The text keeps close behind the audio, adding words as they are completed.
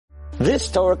This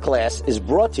Torah class is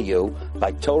brought to you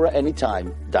by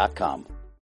TorahAnytime.com.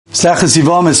 Sechus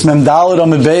Yevamos, Mem Daled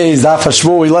Amud Beis, Daf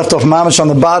Hashvur. We left off mamash on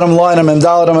the bottom line of Mem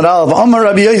Daled Amud Aleph. Amar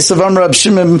Rabbi Yosef, Amar Rabbi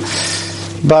Shimon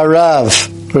bar Rav.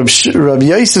 Rabbi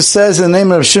Yosef says in the name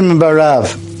of Rabbi Shimon bar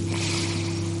Rav,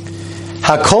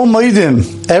 Hakol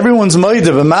Moedim, everyone's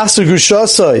Moedim, a master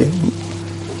Grushasai.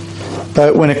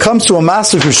 But when it comes to a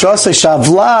master Grushasai,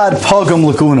 Shavlad Pagam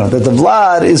Lakuna, that the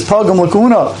Vlad is Pagam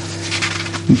Lakuna.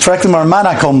 Who's that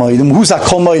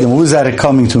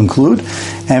coming to include?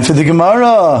 And for the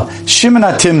Gemara, Shimon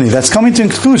HaTimni, that's coming to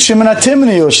include Shimon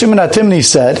HaTimni, or Shimon HaTimni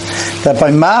said that by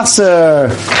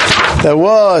Maser,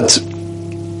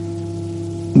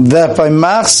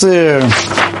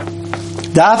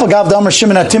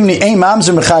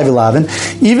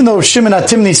 even though Shimon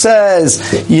HaTimni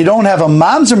says you don't have a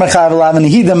mamzer mechav lavin,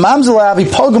 he the mamzer lavi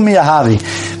pogum miyahavi,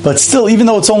 but still, even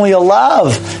though it's only a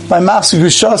lav by machzor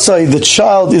gushasai, the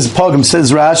child is pogum.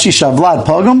 Says Rashi, shavlad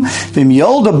pogum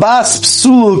v'miyolda bas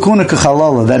psul l'kuna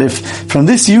kachalala. That if from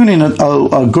this union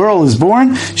a girl is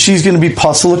born, she's going to be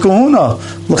pasul l'kuna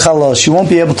l'chalala. She won't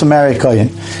be able to marry a kohen.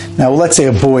 Now, let's say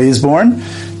a boy is born.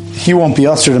 He won't be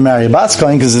usher to marry a bas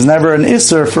kohen because there's never an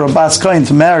isser for a bas kohen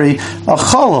to marry a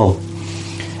chalal.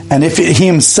 And if he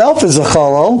himself is a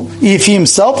chalal, if he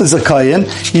himself is a kohen,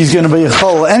 he's going to be a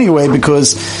chalal anyway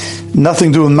because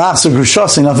nothing to do with maser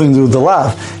grushasi, nothing to do with the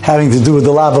lav, having to do with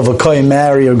the lav of a kohen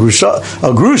marry a grusha.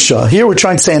 Here we're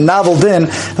trying to say a novel din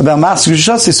about maser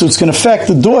grushasi, so it's going to affect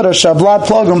the daughter. Shavlad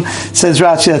plagum, says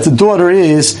Rashi, that the daughter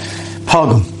is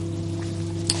pagum.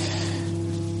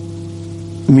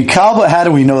 Mikabel, how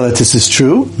do we know that this is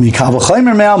true? Mikabel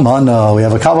chaymer me'almana. We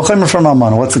have a kabel chaymer from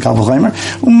almana. What's the kabel chaymer?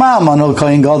 Uma'almana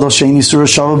l'koyin gadol she'en yisur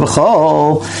shava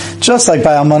b'chol. Just like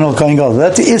by almana l'koyin gadol.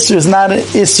 That the isur is not an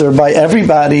isur by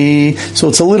everybody, so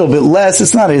it's a little bit less.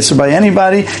 It's not an isur by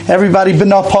anybody. Everybody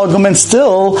b'na pagum, and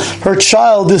still her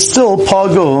child is still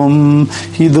pagum.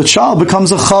 The child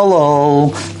becomes a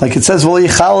chalal, like it says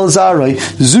v'leichal zaray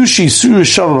zushi sur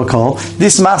shava b'chol.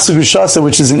 This maser gushasa,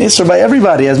 which is an isur by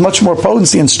everybody, has much more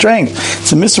potency and strength.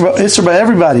 It's a isser by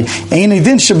everybody. Isn't it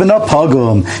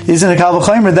a kabel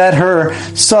chaymer that her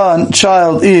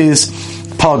child is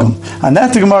pagum? And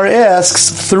that the Gemara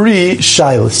asks three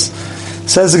shilas.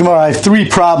 Says the Gemara, I have three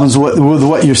problems with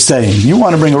what you're saying. You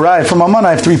want to bring a raya from Amman,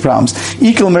 I have three problems.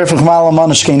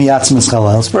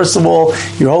 First of all,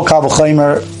 your whole kabel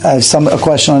chaymer, I have a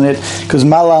question on it, because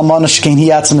mala almana shkein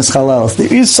hiyatzim is chalel.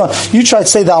 There is some, you try to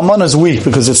say the almana is weak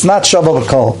because it's not shabbat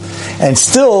b'kol, and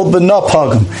still but not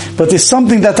pagum. But there's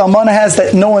something that the almana has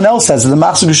that no one else has. The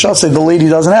machzor gushasei, the lady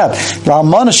doesn't have. The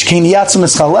almana shkein hiyatzim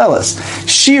is chaleles.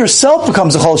 She herself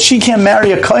becomes a chol. She can't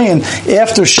marry a kohen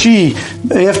after she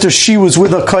was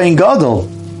with a kohen gadol,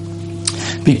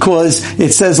 because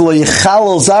it says lo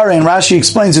yichalel zari, and Rashi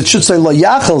explains it should say lo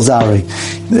yachal zari.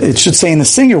 It should say in the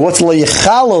singular. What's lo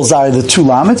yichalel zari? The two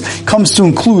lamets comes to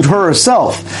include her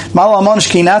herself. Malamonish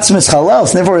kinatzim is chalel.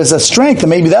 Therefore, is a strength,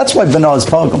 and maybe that's why Bana is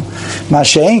pagum.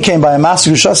 Mashein came by a master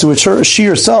gushasi, which she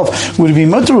herself would be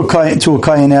mutter to a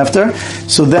kohen after.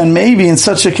 So then maybe in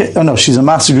such a case, she's a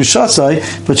master gushasi,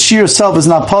 but she herself is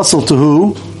not puzzled to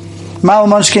who?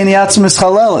 Malamonish kinatzim is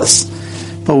chaleles.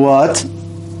 But what?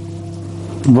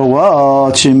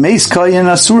 She makes kayin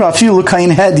asura afilu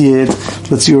kayin hedyet.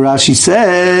 Let's see what Rashi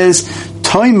says.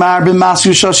 Toymar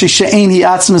b'masu shashi she'ein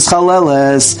hi'atzmis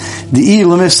chaleles di'i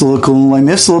l'mifsel l'kulun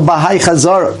l'mifsel b'hai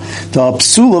chazar the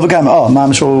psul of a gam.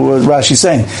 Mamish, what Rashi's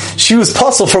saying. She was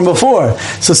puzzled from before.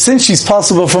 So since she's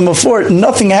puzzled from before,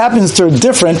 nothing happens to her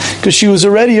different because she was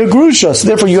already a grusha. So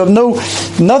therefore, you have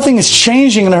nothing is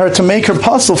changing in her to make her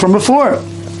puzzled from before.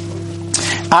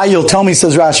 You'll tell me,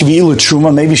 says Rashi, v'ilu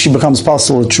truma, maybe she becomes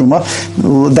pasul at truma.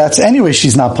 That's anyway,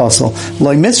 she's not pasul.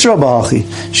 Like Mishra Ba'achi,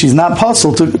 she's not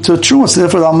pasul to truma. So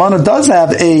therefore, the almana does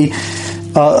have a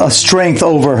strength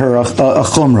over her, a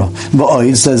chumrah.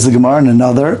 V'oid, says the Gemara in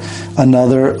another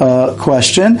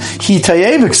question. He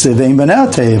tayeva ksiv, ein banel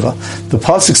tayeva. The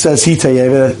pasuk says he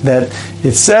tayeva, that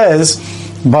it says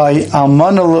by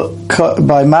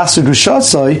master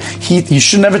grushasai, you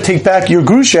should never take back your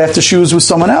grusha after she was with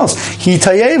someone else. He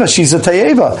tayeva, she's a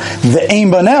tayeva. The ein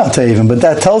banel tayeva, but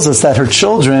that tells us that her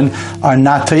children are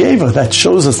not tayeva. That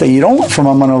shows us that you don't want from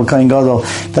almana l'kayin gadol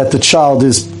that the child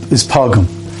is pagum.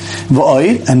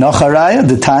 V'oid, and nacharaya,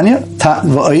 the Tanya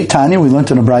Tanya, we learned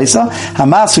in a brisa.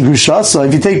 Hamasa grusha. So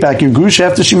if you take back your grusha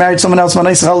after she married someone else,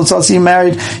 v'neisa chalutza, so you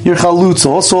married your chalutza.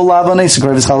 Also, lav v'neisa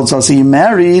kroivas chalutza, so you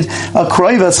married a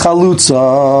kroivas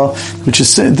chalutza, which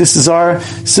is this is our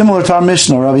similar to our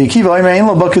Mishnah. Rabbi Akiva, ein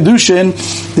lo b'kedushin.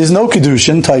 There's no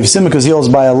kedushin taivsim because he holds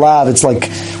by a lav. It's like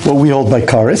what we hold by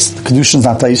karis. The kedushin is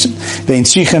not taivsim. Vein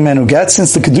tzrichem menu get.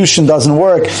 Since the kedushin doesn't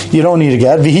work, you don't need a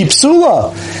get. V'hi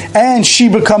psula, and she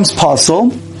becomes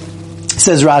pasul.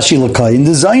 Says Rashi Lakai in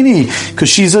the Zaini, because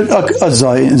she's a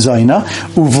Zaina,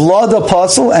 Uvlada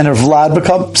Pasul, and her Vlad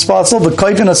becomes Pasul, the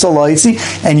Kaipin Asalaisi,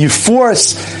 and you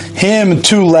force him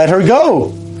to let her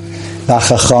go. And the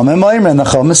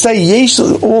Chachamim say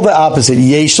all the opposite.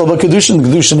 Yeshal b'kedushin, the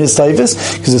kedushin is taifis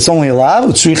because it's only allowed.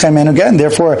 Utzrichem enu get, and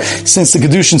therefore, since the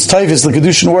kedushin's taifis, the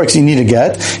kedushin works. You need a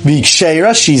get.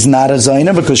 V'ikshera, she's not a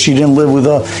zayna because she didn't live with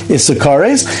a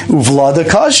isakares. Uvlada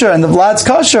kasher, and the vlad's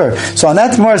kasher. So on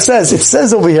that Gemara says it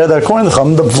says over here that according to the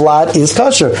Chachamim, the vlad is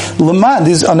kasher. Leman,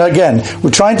 and again,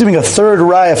 we're trying to bring a third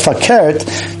raya fakert.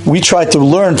 We tried to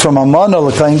learn from Amana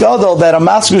l'kain gadol that a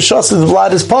masgu shas the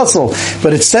vlad is puzzle,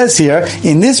 but it says here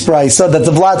in this brisa that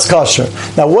the vlad's kosher.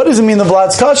 Now, what does it mean the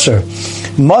vlad's kosher?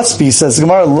 Must be, says the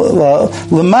Gemara,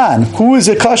 leman. Who is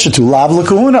it kosher to? Lav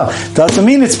l'kahuna. Doesn't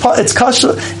mean it's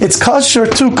kosher. It's kosher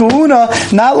to kahuna.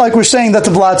 Not like we're saying that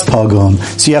the vlad's pagum.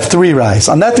 So you have three rayas.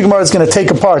 On that, the Gemara is going to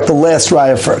take apart the last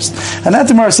raya first. And that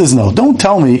the Gemara says no. Don't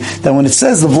tell me that when it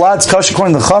says the vlad's kosher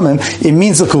according to the Chachamim, it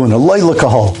means l'kahuna. Loy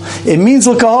l'kahol. It means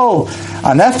l'kahol.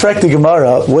 On that fact, the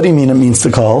Gemara, what do you mean it means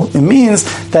l'kahol? It means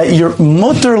that you're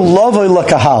mutter lavoi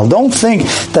l'kahal. Don't think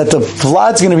that the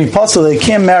vlad's going to be possible. They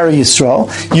can't marry Yisrael.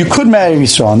 You could marry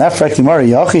Yisrael. And that fact, the Gemara,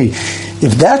 Yachi,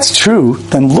 if that's true,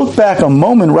 then look back a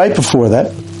moment right before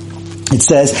that. It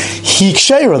says, he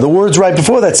kshera, the words right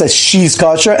before that says she's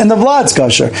kosher and the vlad's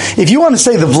kosher. If you want to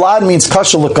say the vlad means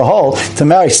kosher l'kahol, to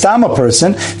marry stama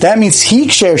person, that means he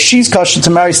kshera, she's kosher to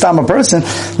marry stama person.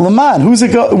 Laman,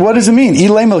 what does it mean?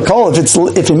 Ilay l'kahol,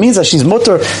 if it means that she's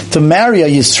mutter to marry a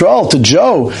Yisrael, to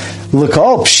Joe,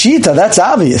 l'kahol, pshita, that's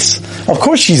obvious. Of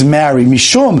course she's married.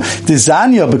 Mishum,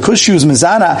 dizanya, because she was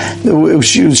mizana,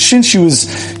 since she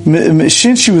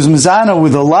was mizana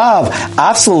with a lav,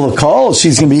 afsal l'kahol,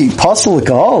 she's going to be pasul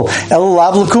l'kahol, el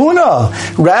lav l'kahuna.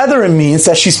 Rather, it means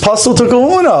that she's pasul to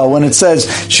kahuna when it says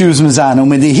she was mizana.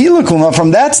 Medihi l'kahuna,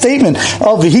 from that statement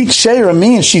of v'hi kshera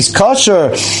means she's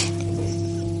kosher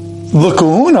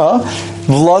l'kahuna,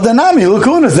 Vlada nami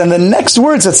l'kunas. Then the next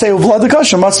words that say Vlada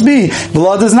kasher must be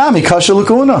Vlada's nami kasher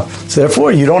l'kuna. So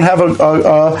therefore, you don't have a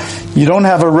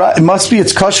raya. It must be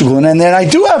it's kasher l'kuna. And then I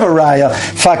do have a raya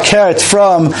fakert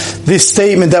from this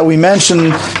statement that we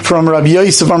mentioned from Rabbi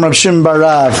Yosef from Rabbi Shimon bar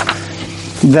Rav,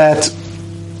 that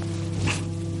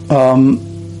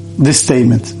this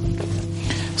statement.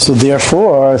 So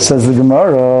therefore, says the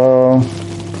Gemara.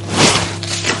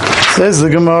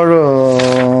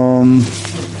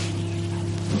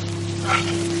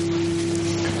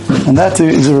 And that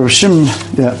is a Rishim,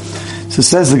 yeah. So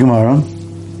says the Gemara,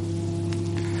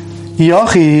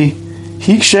 Yachi,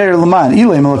 he ksher l'man,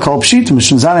 ilay melakol pshitim,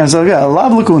 shemzani hazalga,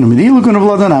 alav l'kuna, midi l'kuna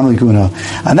v'ladanam l'kuna.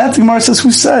 And that the Gemara says,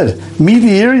 who said?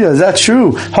 Midi area, is that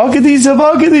true? Hakadisa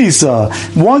v'hakadisa.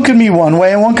 One could mean one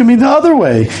way and one could mean the other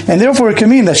way. And therefore it can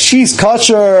mean that she's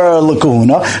kosher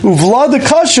l'kuna, uvlada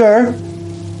kosher,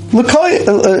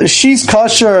 she's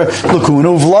kosher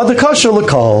l'kuna, vlad kosher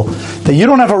l'kol. That you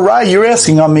don't have a raya, you're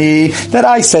asking on me that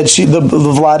I said the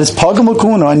vlad is pagam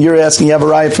l'kuna, and you're asking you have a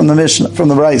raya from the Mishnah, from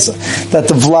the Brisa, that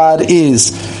the vlad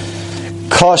is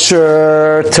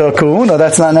kosher to kahuna.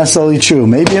 That's not necessarily true.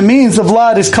 Maybe it means the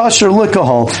vlad is kosher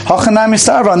l'kahol. Hachanai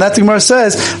mistavra, and that the Gemara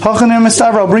says hachanai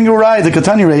mistavra. I'll bring you a raya, the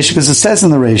Katani Reisha, because it says in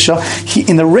the Reisha,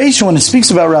 in the Reisha when it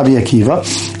speaks about Rabbi Akiva,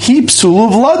 he psulu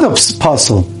vlad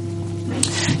pasul.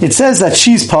 It says that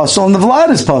she's pasul and the vlad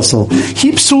is pasul.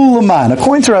 He psul l'man.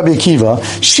 According to Rabbi Akiva,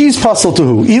 she's pasul to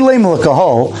who? Ilay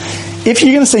l'kahol. If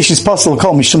you're going to say she's pasul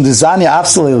l'kahol, mishum dezanya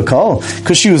afsalei l'kahol,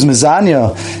 because she was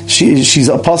mizanya, she's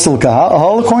a pasul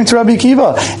l'kahol. According to Rabbi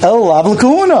Akiva, el lav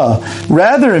l'kahuna.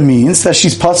 Rather, it means that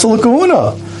she's pasul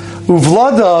l'kahuna.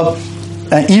 Uvlada.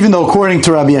 And even though according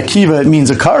to Rabbi Akiva it means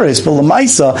a karis, but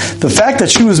l'maisa, the fact that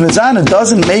she was mizana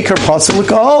doesn't make her pasul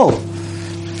l'kahol.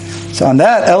 So on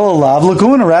that, el lav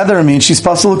l'kuna, rather it means she's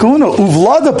pasul l'kuna.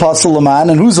 Uvlada pasul l'man,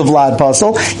 and who's a vlad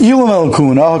pasul? Ilam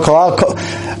l'kuna,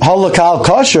 halakal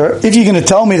kosher. If you're going to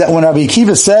tell me that when Rabbi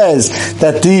Akiva says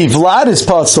that the vlad is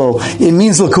pasul, it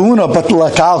means l'kuna, but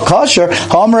lakal kosher,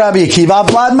 ham Rabbi Akiva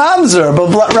vlad mamzer.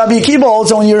 But Rabbi Akiva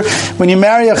holds when you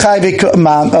marry a chayvik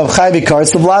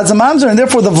karetz, the vlad's a mamzer, and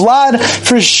therefore the vlad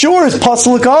for sure is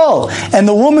pasul l'kal, and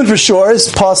the woman for sure is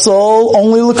pasul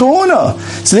only l'kuna.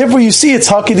 So therefore you see it's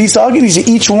hakadisa Hagedisa,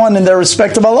 each one in their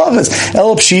respective halachas.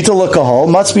 El Pshita L'Kahol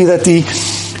must be that the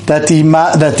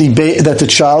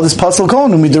child is pasal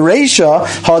kohen. With the reisha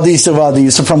hadisa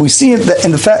vadisa,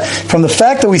 from the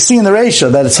fact that we see in the reisha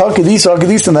that it's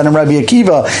hakadisa, and then in Rabbi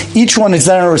Akiva, each one is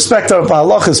then in respect of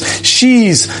halachas.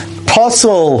 She's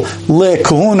pasal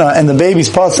lekahuna, and the baby's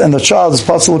pasal, and the child is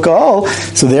pasal lekahol.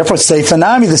 So therefore,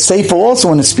 seifanami, the seifa also,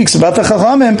 when it speaks about the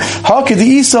chachamim,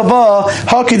 hakadisa ba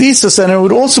hakadisa, and it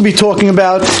would also be talking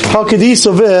about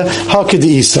hakadisa ve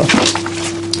hakadisa.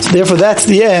 So therefore, that's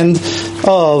the end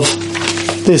of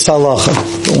this halacha.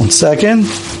 1 second.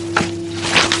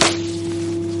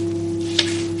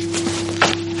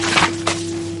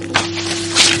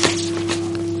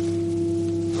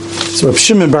 So Rab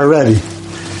Shimon bar Rebbe.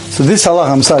 So this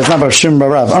halacha, I'm sorry, it's not Bar Shimon bar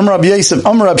Rab. Amar Rab Yosef,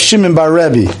 Amar Rab Shimon bar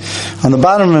Rebbe. On the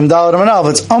bottom of Mdalad Amanal,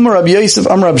 it's Amar Rab Yosef,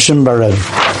 Amar Rab Shimon bar Rebbe.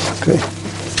 Okay.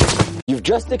 You've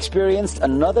just experienced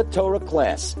another Torah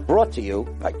class brought to you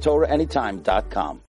by TorahAnytime.com.